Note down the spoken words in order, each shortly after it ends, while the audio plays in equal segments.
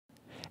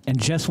And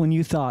just when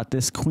you thought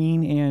this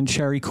Queen Anne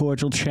Cherry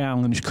Cordial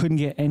Challenge couldn't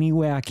get any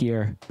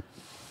wackier,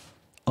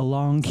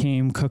 along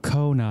came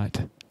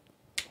Coconut.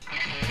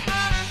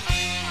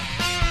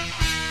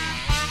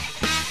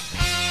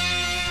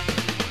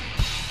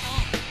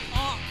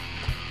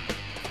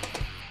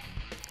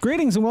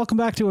 Greetings and welcome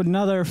back to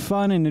another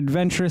fun and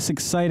adventurous,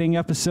 exciting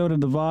episode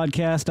of the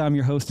Vodkast. I'm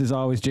your host, as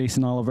always,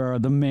 Jason Oliveira,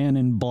 the man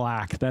in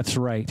black. That's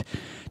right.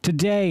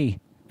 Today,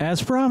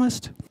 as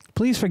promised,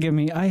 please forgive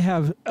me, I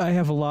have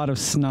a lot of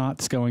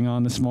snots going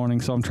on this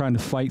morning, so I'm trying to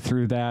fight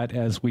through that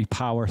as we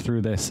power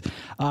through this.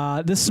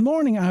 This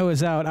morning I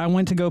was out. I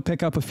went to go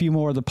pick up a few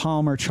more of the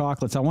Palmer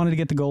chocolates. I wanted to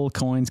get the gold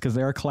coins because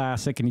they're a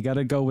classic, and you got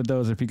to go with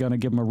those if you're going to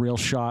give them a real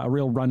shot, a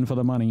real run for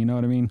the money, you know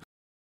what I mean?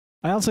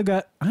 I also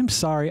got, I'm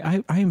sorry,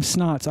 I am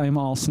snots. I am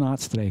all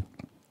snots today.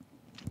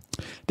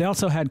 They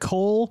also had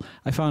coal.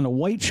 I found a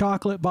white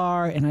chocolate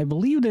bar, and I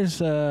believe there's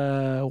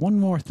one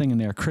more thing in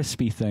there, a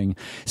crispy thing.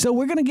 So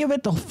we're going to give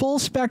it the full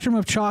spectrum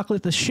of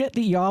chocolate, the shit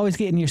that you always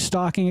get in your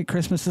stocking at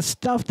Christmas, the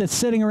stuff that's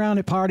sitting around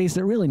at parties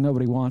that really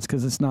nobody wants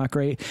because it's not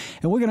great.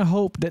 And we're going to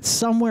hope that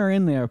somewhere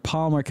in there,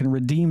 Palmer can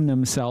redeem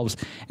themselves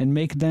and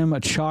make them a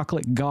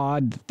chocolate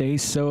god that they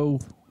so...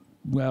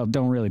 well,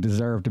 don't really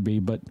deserve to be,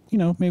 but, you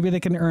know, maybe they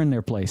can earn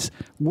their place.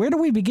 Where do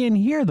we begin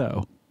here,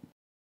 though?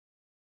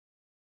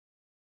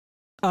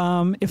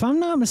 If I'm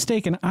not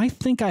mistaken, I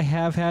think I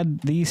have had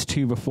these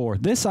two before.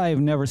 This I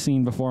have never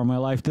seen before in my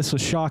life. This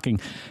was shocking.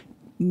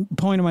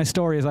 Point of my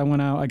story is I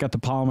went out, I got the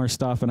Palmer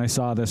stuff, and I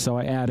saw this, so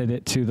I added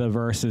it to the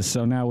verses.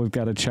 So now we've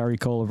got a Cherry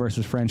Cola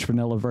versus French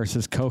Vanilla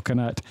versus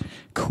Coconut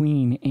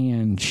Queen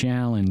Anne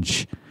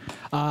Challenge.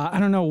 I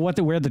don't know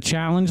where the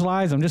challenge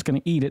lies. I'm just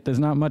going to eat it. There's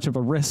not much of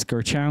a risk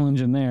or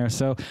challenge in there.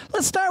 So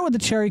let's start with the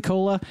Cherry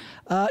Cola.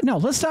 No,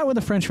 let's start with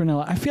the French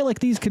Vanilla. I feel like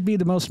these could be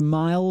the most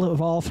mild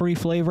of all three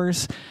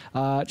flavors.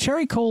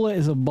 Cherry Cola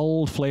is a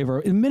bold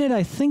flavor. The minute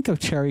I think of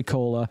Cherry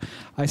Cola,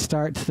 I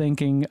start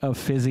thinking of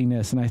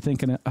fizziness, and I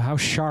think of how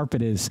sharp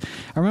it is.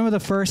 I remember the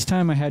first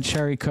time I had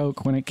Cherry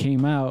Coke when it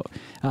came out.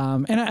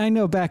 And I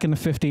know back in the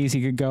 50s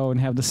you could go and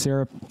have the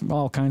syrup,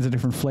 all kinds of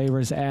different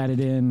flavors added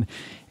in,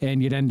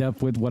 and you'd end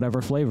up with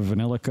whatever flavor,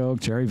 vanilla Coke,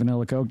 cherry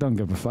vanilla Coke, don't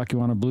give a fuck. You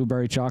want a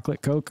blueberry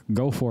chocolate Coke?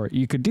 Go for it.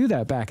 You could do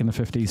that back in the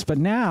 50s. But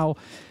now,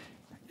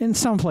 in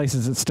some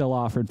places it's still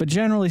offered. But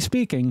generally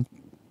speaking,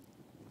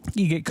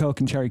 you get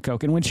Coke and Cherry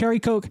Coke. And when Cherry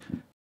Coke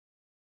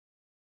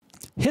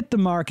hit the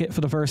market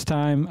for the first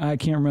time, I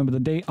can't remember the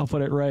date, I'll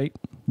put it right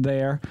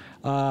there,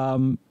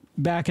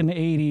 back in the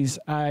 80s,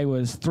 I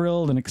was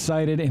thrilled and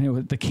excited, and it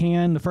was the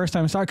can the first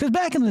time I saw it. Because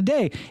back in the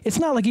day, it's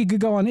not like you could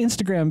go on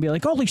Instagram and be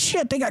like, holy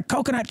shit, they got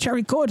coconut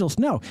cherry cordials.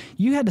 No,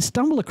 you had to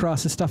stumble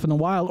across this stuff in the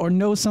wild or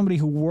know somebody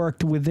who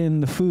worked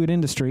within the food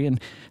industry.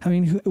 And, I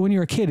mean, when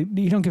you're a kid,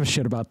 you don't give a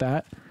shit about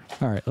that.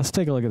 All right, let's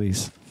take a look at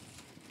these.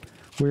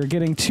 We're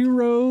getting 2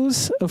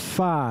 rows of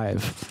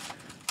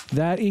 5.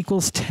 That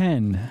equals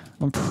 10.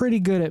 I'm pretty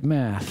good at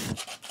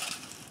math.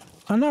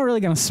 I'm not really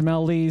going to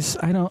smell these.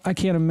 I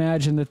can't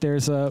imagine that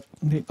there's a...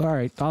 All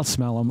right, I'll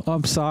smell them.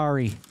 I'm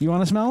sorry. You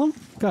want to smell them?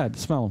 Go ahead,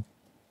 smell them.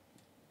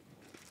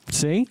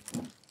 See?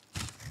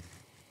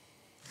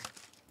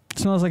 It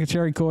smells like a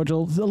cherry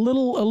cordial. It's a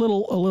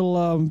little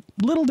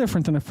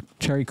different than a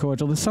cherry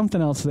cordial. There's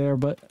something else there,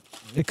 but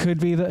it could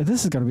be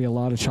this is going to be a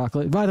lot of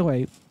chocolate. By the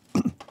way,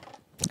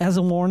 as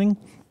a warning,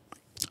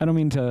 I don't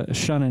mean to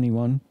shun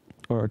anyone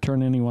or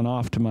turn anyone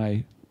off to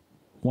my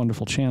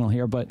wonderful channel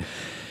here, but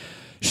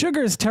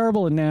sugar is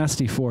terrible and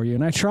nasty for you,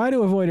 and I try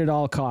to avoid it at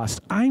all costs.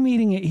 I'm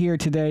eating it here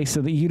today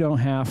so that you don't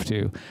have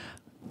to.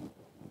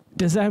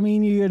 Does that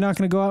mean you're not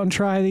going to go out and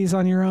try these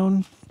on your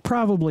own?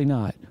 Probably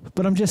not.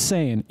 But I'm just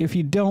saying, if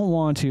you don't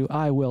want to,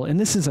 I will. And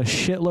this is a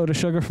shitload of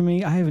sugar for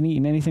me. I haven't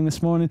eaten anything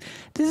this morning.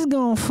 This is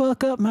going to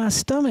fuck up my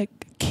stomach,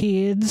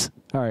 kids.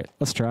 All right,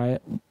 let's try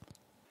it.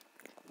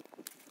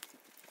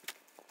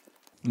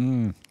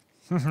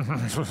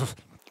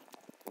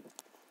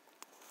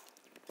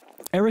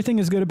 Everything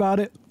is good about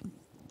it,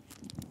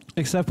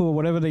 except for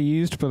whatever they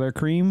used for their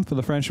cream, for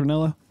the French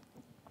vanilla.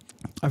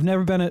 I've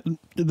never been at...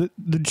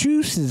 The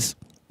juices...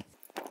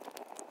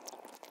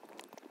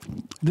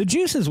 The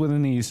juices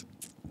within these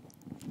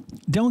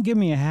don't give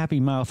me a happy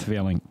mouth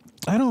feeling.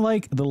 I don't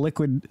like the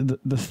liquid,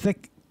 the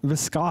thick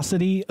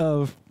viscosity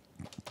of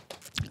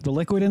the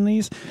liquid in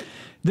these.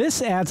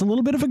 This adds a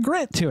little bit of a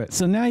grit to it.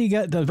 So now you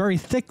got the very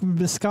thick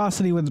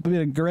viscosity with a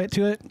bit of grit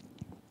to it.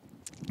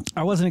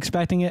 I wasn't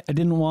expecting it. I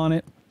didn't want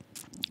it.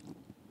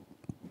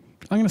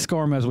 I'm going to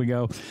score them as we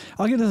go.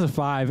 I'll give this a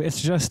 5.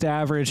 It's just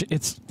average.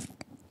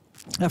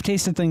 I've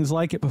tasted things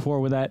like it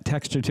before with that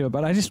texture to it,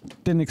 but I just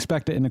didn't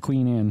expect it in a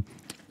Queen Anne.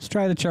 Let's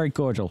try the cherry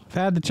cordial. I've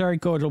had the cherry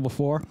cordial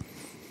before.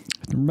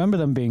 I remember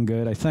them being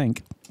good, I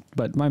think,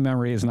 but my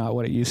memory is not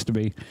what it used to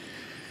be.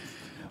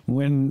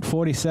 When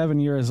 47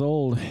 years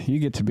old, you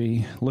get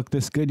to look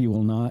this good, you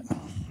will not.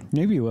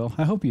 Maybe you will.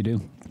 I hope you do.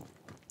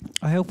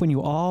 I hope when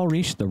you all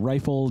reach the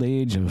ripe old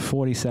age of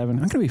 47, I'm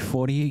going to be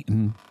 48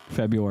 in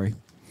February.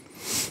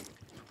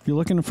 If you're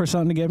looking for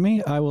something to get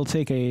me, I will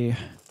take a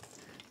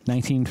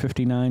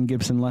 1959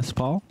 Gibson Les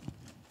Paul.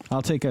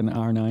 I'll take an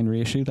R9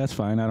 reissue. That's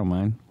fine. I don't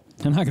mind.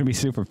 I'm not going to be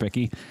super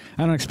picky.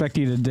 I don't expect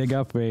you to dig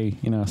up a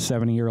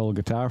 70-year-old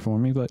guitar for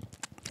me, but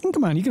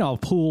come on, you can all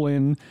pool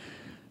in,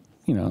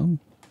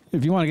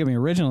 if you want to get me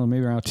original,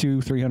 maybe around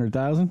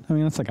 $200,000-$300,000. I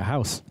mean, that's like a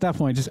house. At that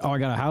point, I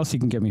got a house. You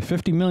can get me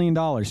 $50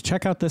 million.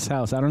 Check out this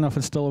house. I don't know if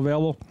it's still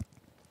available.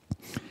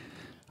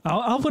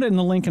 I'll put it in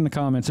the link in the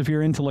comments if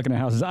you're into looking at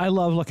houses. I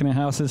love looking at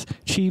houses,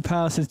 cheap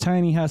houses,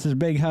 tiny houses,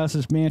 big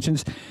houses,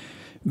 mansions,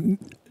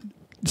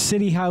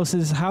 city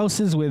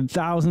houses with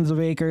thousands of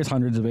acres,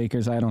 hundreds of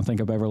acres. I don't think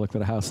I've ever looked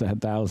at a house that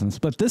had thousands,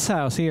 but this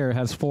house here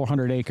has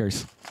 400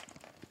 acres.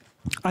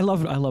 I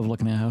love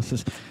looking at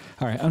houses.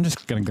 All right, I'm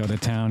just gonna go to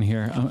town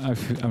here.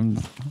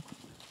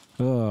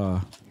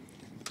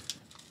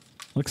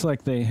 Looks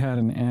like they had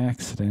an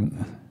accident.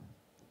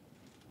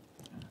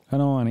 I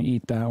don't want to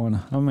eat that one.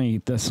 I'm gonna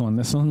eat this one.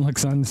 This one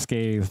looks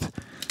unscathed.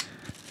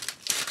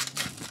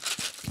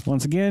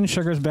 Once again,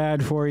 sugar's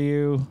bad for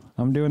you.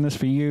 I'm doing this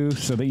for you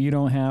so that you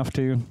don't have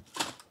to.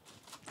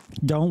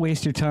 Don't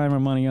waste your time or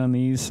money on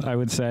these, I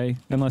would say,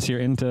 unless you're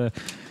into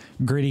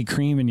gritty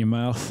cream in your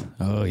mouth.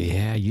 Oh,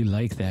 yeah, you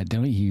like that,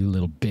 don't you, you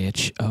little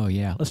bitch? Oh,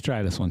 yeah, let's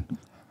try this one.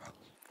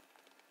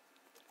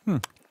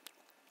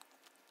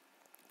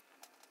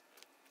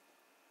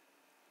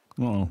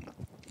 Uh-oh.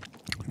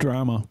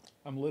 Drama.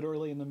 I'm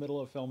literally in the middle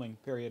of filming,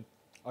 period.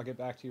 I'll get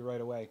back to you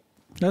right away.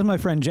 That's my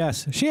friend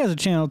Jess. She has a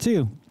channel,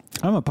 too.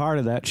 I'm a part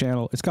of that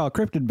channel. It's called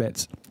Cryptid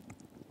Bits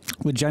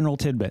with general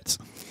tidbits.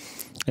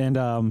 And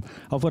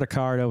I'll put a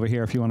card over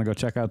here if you want to go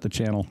check out the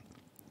channel.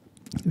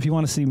 If you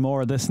want to see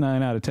more of this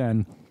 9 out of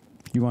 10,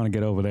 you want to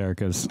get over there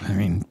because, I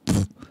mean...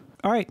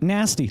 All right,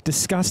 nasty,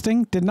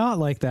 disgusting, did not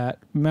like that.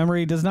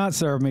 Memory does not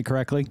serve me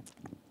correctly.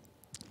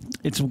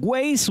 It's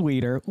way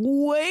sweeter,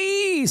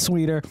 way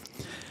sweeter.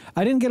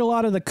 I didn't get a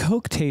lot of the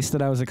Coke taste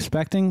that I was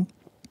expecting.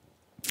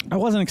 I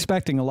wasn't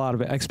expecting a lot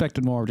of it. I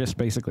expected more of just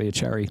basically a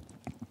cherry.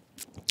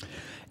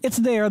 It's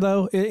there,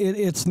 though.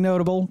 It's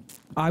notable.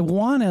 I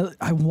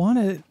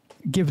wanna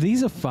give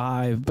these a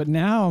 5, but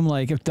now I'm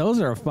like, if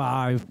those are a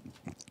 5...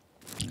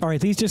 All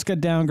right, these just got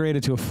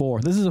downgraded to a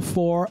 4. This is a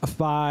 4, a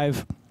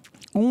 5,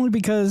 only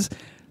because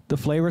the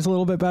flavor's a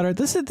little bit better.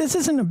 This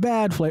isn't a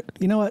bad flavor.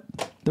 You know what?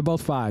 They're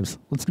both 5s.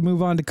 Let's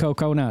move on to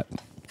Cocoa Nut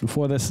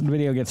before this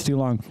video gets too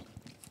long.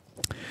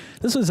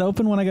 This was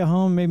open when I got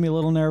home, made me a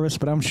little nervous,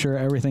 but I'm sure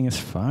everything is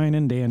fine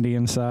and dandy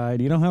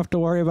inside. You don't have to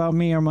worry about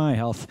me or my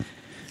health.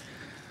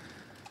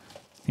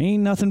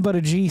 Ain't nothing but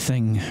a G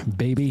thing,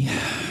 baby.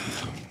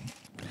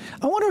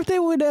 I wonder if they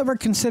would ever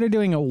consider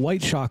doing a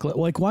white chocolate.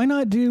 Like, why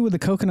not do with the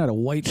coconut a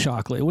white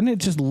chocolate? Wouldn't it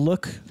just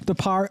look the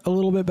part a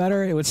little bit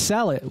better? It would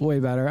sell it way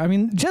better. I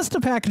mean, just the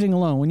packaging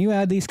alone, when you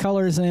add these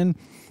colors in,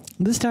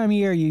 this time of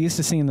year, you used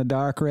to see in the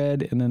dark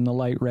red and then the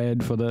light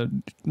red for the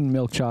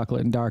milk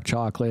chocolate and dark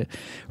chocolate,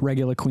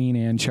 regular Queen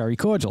Anne cherry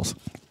cordials.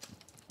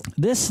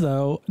 This,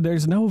 though,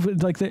 there's no,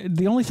 like,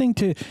 the only thing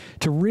to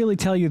really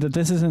tell you that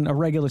this isn't a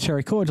regular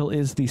cherry cordial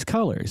is these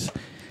colors.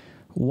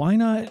 Why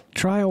not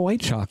try a white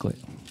chocolate?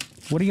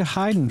 What are you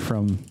hiding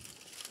from?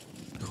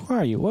 Who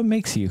are you? What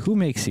makes you? Who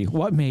makes you?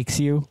 What makes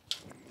you?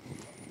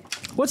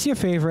 What's your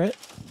favorite?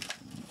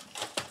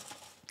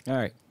 All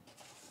right.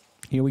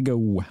 Here we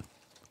go.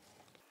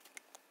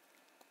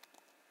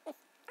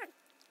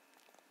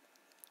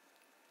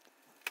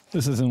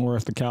 This isn't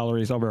worth the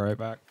calories. I'll be right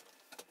back.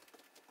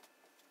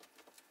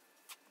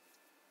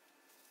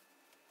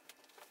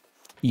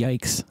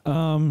 Yikes.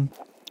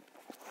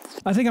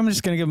 I think I'm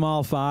just going to give them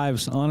all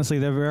 5s. Honestly,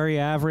 they're very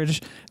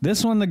average.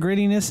 This one, the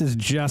grittiness is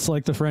just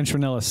like the French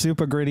vanilla.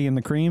 Super gritty in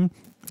the cream.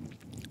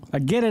 I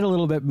get it a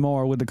little bit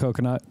more with the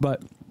coconut,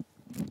 but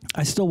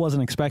I still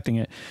wasn't expecting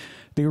it.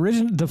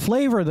 The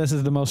flavor of this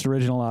is the most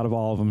original out of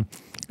all of them.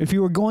 If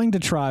you were going to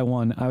try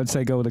one, I would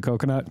say go with the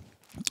coconut.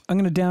 I'm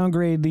going to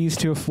downgrade these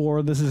to a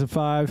 4. This is a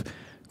 5.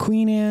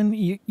 Queen Anne,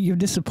 you've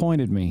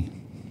disappointed me.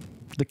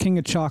 The king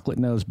of chocolate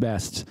knows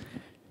best.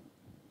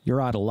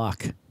 You're out of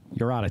luck.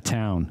 You're out of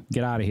town.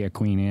 Get out of here,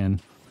 Queen Anne.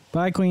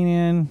 Bye, Queen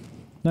Anne.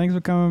 Thanks for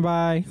coming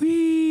by.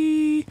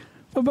 Whee!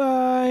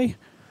 Bye-bye.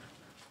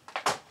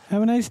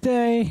 Have a nice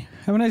day.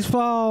 Have a nice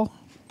fall.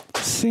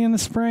 See you in the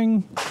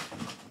spring.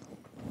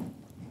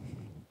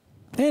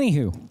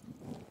 Anywho,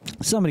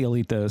 somebody will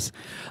eat those.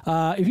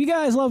 If you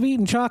guys love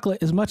eating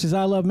chocolate as much as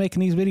I love making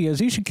these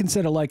videos, you should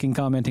consider liking,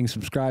 commenting,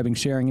 subscribing,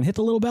 sharing, and hit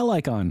the little bell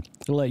icon.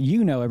 It'll let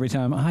you know every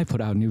time I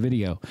put out a new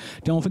video.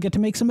 Don't forget to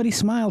make somebody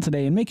smile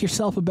today and make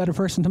yourself a better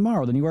person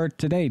tomorrow than you are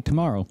today,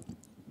 tomorrow.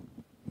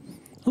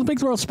 Let's make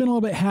the world spin a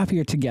little bit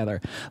happier together.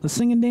 Let's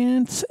sing and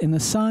dance in the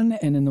sun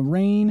and in the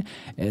rain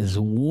as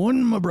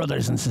one, my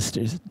brothers and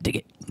sisters. Dig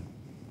it.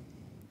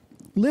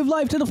 Live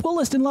life to the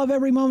fullest and love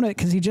every moment,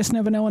 because you just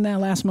never know when that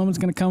last moment's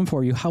going to come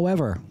for you.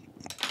 However,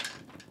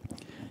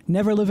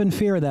 never live in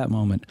fear of that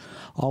moment.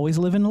 Always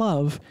live in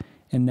love,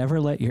 and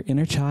never let your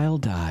inner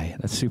child die.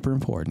 That's super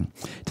important.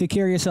 Take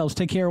care of yourselves,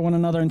 take care of one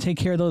another, and take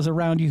care of those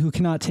around you who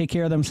cannot take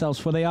care of themselves,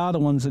 for they are the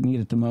ones that need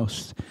it the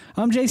most.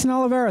 I'm Jason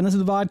Oliveira, and this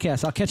is the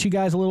Vodkast. I'll catch you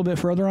guys a little bit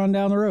further on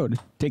down the road.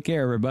 Take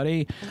care,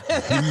 everybody.